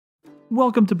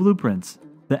Welcome to BluePrintz,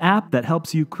 the app that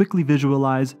helps you quickly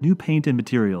visualize new paint and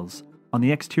materials on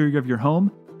the exterior of your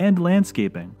home and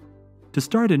landscaping. To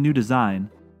start a new design,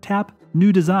 tap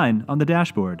New Design on the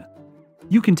dashboard.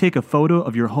 You can take a photo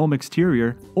of your home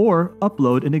exterior or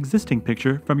upload an existing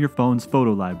picture from your phone's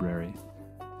photo library.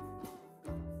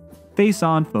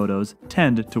 Face-on photos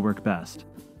tend to work best.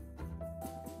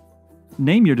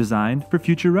 Name your design for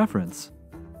future reference.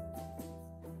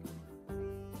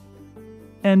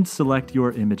 And select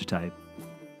your image type.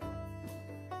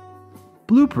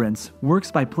 BluePrintz works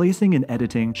by placing and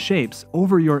editing shapes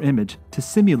over your image to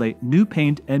simulate new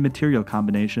paint and material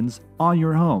combinations on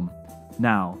your home.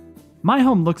 Now, my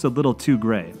home looks a little too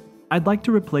gray. I'd like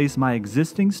to replace my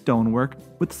existing stonework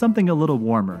with something a little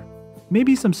warmer.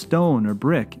 Maybe some stone or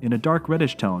brick in a dark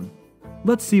reddish tone.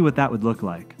 Let's see what that would look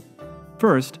like.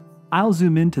 First, I'll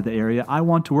zoom into the area I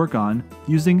want to work on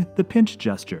using the pinch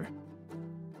gesture.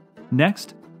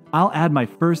 Next, I'll add my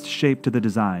first shape to the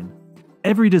design.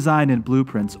 Every design in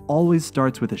BluePrintz always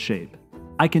starts with a shape.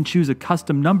 I can choose a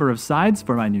custom number of sides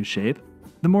for my new shape.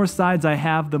 The more sides I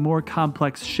have, the more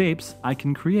complex shapes I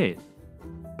can create.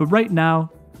 But right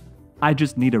now, I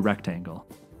just need a rectangle.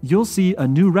 You'll see a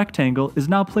new rectangle is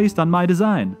now placed on my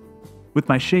design. With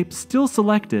my shape still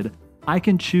selected, I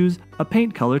can choose a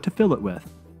paint color to fill it with,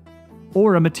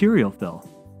 or a material fill.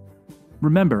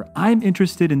 Remember, I'm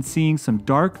interested in seeing some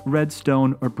dark red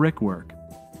stone or brick work.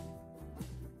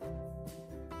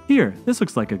 Here, this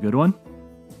looks like a good one.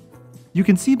 You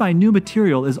can see my new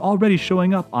material is already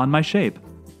showing up on my shape.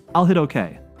 I'll hit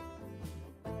OK.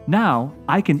 Now,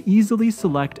 I can easily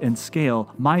select and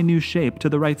scale my new shape to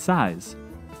the right size.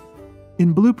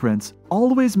 In BluePrintz,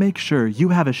 always make sure you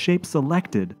have a shape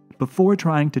selected before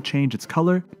trying to change its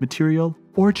color, material,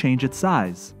 or change its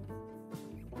size.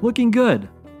 Looking good!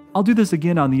 I'll do this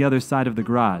again on the other side of the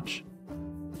garage.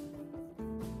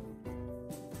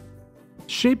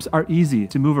 Shapes are easy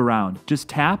to move around. Just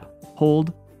tap,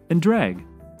 hold, and drag.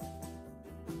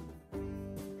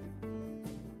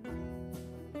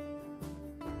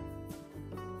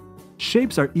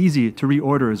 Shapes are easy to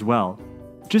reorder as well.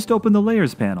 Just open the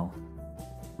Layers panel.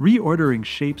 Reordering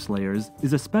shapes layers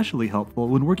is especially helpful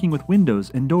when working with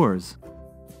windows and doors.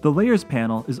 The Layers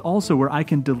panel is also where I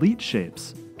can delete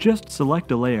shapes. Just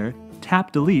select a layer,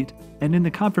 tap Delete, and in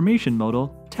the confirmation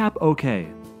modal, tap OK.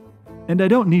 And I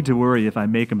don't need to worry if I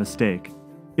make a mistake.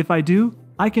 If I do,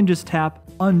 I can just tap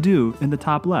Undo in the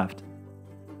top left.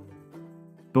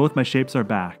 Both my shapes are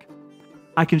back.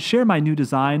 I can share my new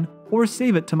design or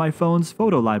save it to my phone's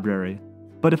photo library.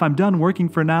 But if I'm done working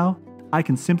for now, I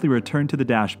can simply return to the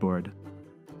dashboard.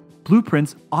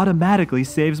 BluePrintz automatically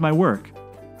saves my work.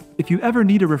 If you ever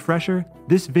need a refresher,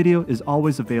 this video is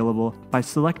always available by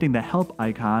selecting the Help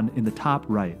icon in the top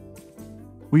right.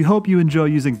 We hope you enjoy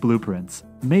using BluePrintz.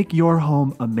 Make your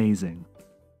home amazing.